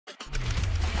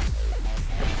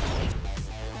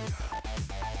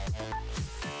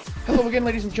Hello again,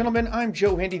 ladies and gentlemen. I'm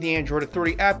Joe Handy, the Android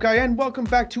Authority app guy, and welcome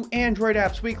back to Android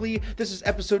Apps Weekly. This is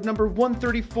episode number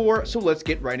 134, so let's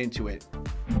get right into it.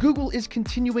 Google is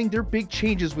continuing their big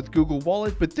changes with Google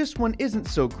Wallet, but this one isn't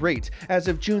so great. As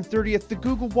of June 30th, the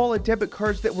Google Wallet debit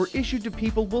cards that were issued to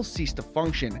people will cease to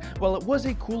function. While it was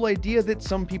a cool idea that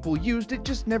some people used, it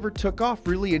just never took off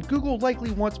really, and Google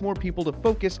likely wants more people to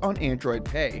focus on Android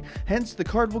Pay. Hence, the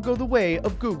card will go the way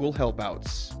of Google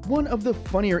Helpouts. One of the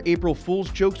funnier April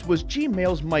Fool's jokes was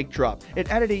Gmail's mic drop.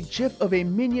 It added a GIF of a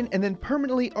minion and then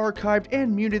permanently archived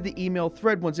and muted the email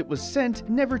thread once it was sent,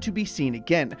 never to be seen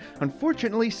again.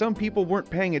 Unfortunately, some people weren't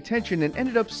paying attention and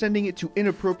ended up sending it to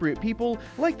inappropriate people,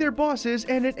 like their bosses,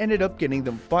 and it ended up getting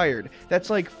them fired. That's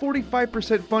like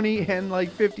 45% funny and like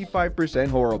 55%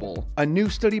 horrible. A new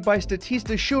study by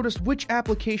Statista showed us which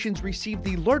applications received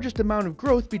the largest amount of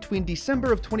growth between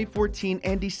December of 2014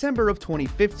 and December of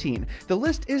 2015. The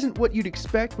list isn't what you'd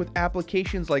expect, with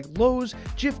applications like Lowe's,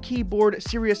 Jif Keyboard,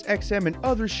 SiriusXM, and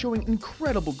others showing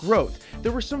incredible growth.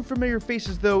 There were some familiar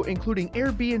faces though, including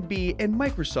Airbnb and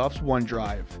Microsoft's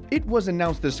OneDrive. It was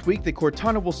announced this week that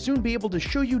Cortana will soon be able to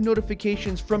show you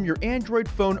notifications from your Android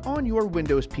phone on your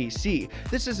Windows PC.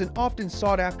 This is an often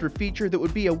sought after feature that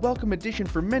would be a welcome addition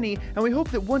for many, and we hope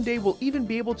that one day we'll even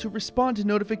be able to respond to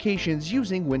notifications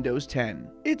using Windows 10.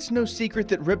 It's no secret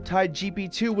that Riptide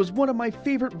GP2 was one of my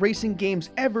favorite racing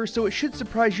games ever, so it should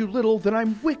surprise you little that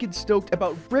I'm wicked stoked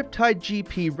about Riptide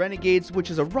GP Renegades,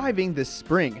 which is arriving this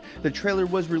spring. The trailer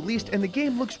was released and the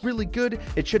game looks really good.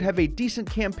 It should have a decent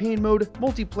campaign mode,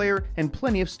 multiplayer, and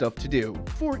plenty of stuff to do.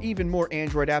 For even more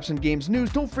Android apps and games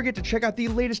news, don't forget to check out the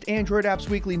latest Android Apps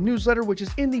Weekly newsletter, which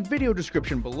is in the video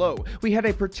description below. We had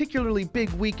a particularly big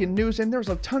week in news, and there's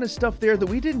a ton of stuff there that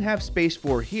we didn't have space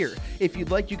for here. If you'd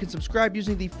like, you can subscribe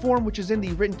using the form which is in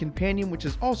the written companion, which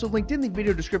is also linked in the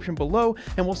video description below,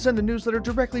 and we'll send the newsletter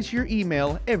directly to your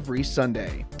email every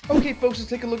Sunday. Okay folks, let's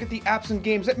take a look at the apps and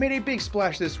games that made a big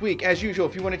splash this week. As usual,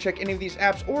 if you want to check any of these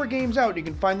apps or games out, you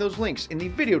can find those links in the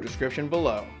video description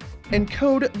below.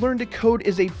 Encode Learn to Code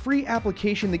is a free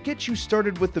application that gets you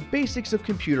started with the basics of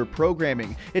computer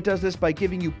programming. It does this by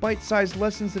giving you bite-sized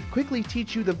lessons that quickly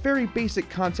teach you the very basic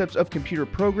concepts of computer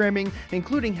programming,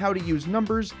 including how to use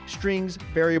numbers, strings,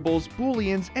 variables,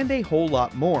 booleans, and a whole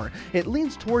lot more. It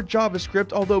leans toward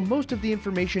JavaScript, although most of the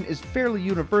information is fairly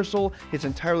universal. It's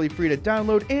entirely free to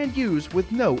download and use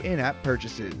with no in-app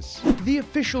purchases. The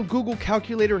official Google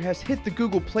Calculator has hit the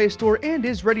Google Play Store and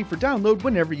is ready for download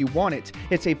whenever you want it.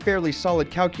 It's a fairly solid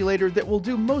calculator that will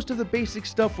do most of the basic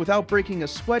stuff without breaking a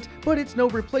sweat, but it's no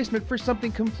replacement for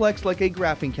something complex like a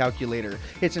graphing calculator.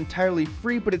 It's entirely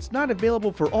free, but it's not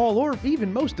available for all or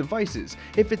even most devices.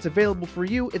 If it's available for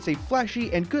you, it's a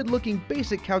flashy and good-looking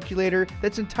basic calculator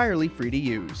that's entirely free to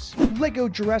use. Lego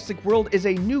Jurassic World is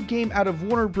a new game out of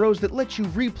Warner Bros. That lets you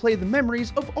replay the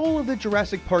memories of all of the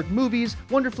Jurassic Park movies,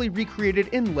 wonderfully recreated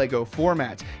in Lego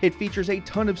format. It features a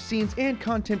ton of scenes and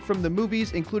content from the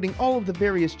movies, including all of the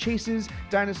various chases,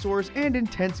 dinosaurs, and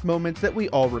intense moments that we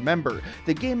all remember.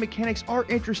 The game mechanics are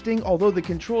interesting, although the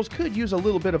controls could use a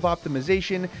little bit of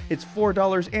optimization. It's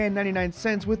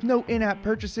 $4.99 with no in-app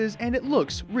purchases, and it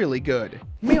looks really good.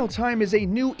 Mailtime is a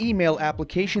new email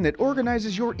application that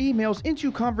organizes your emails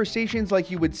into conversations like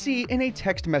you would see in a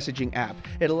text messaging app.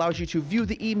 It allows you to view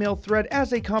the email thread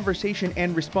as a conversation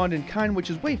and respond in kind, which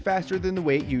is way faster than the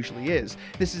way it usually is.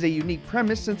 This is a unique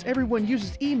premise since everyone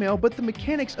uses email, but the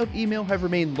mechanics of email have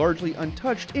remained largely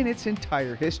untouched in its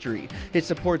entire history. It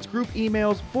supports group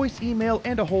emails, voice email,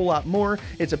 and a whole lot more.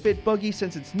 It's a bit buggy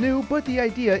since it's new, but the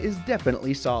idea is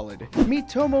definitely solid.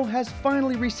 Miitomo has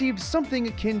finally received something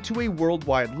akin to a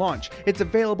worldwide launch. It's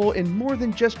available in more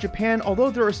than just Japan, although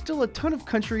there are still a ton of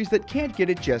countries that can't get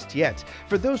it just yet.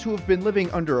 For those who have been living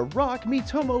under a rock,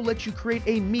 Miitomo lets you create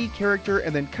a me character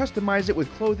and then customize it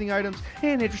with clothing items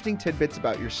and interesting tidbits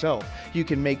about yourself. You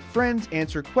can make friends,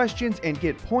 answer questions, and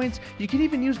get points. You can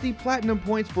even use the Platinum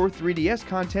points for 3DS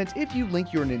content if you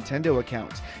link your Nintendo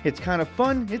account. It's kind of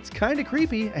fun, it's kind of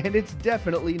creepy, and it's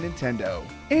definitely Nintendo.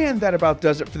 And that about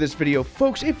does it for this video,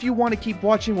 folks. If you want to keep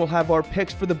watching, we'll have our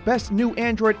picks for the best new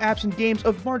Android apps and games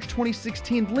of March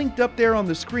 2016 linked up there on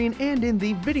the screen and in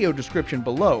the video description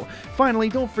below. Finally,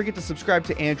 don't forget to subscribe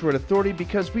to Android Authority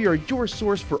because we are your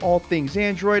source for all things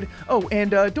Android. Oh,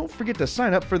 and don't forget to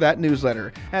sign up for that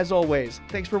newsletter. As always,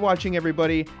 thanks for watching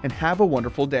everybody, and have a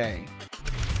wonderful day.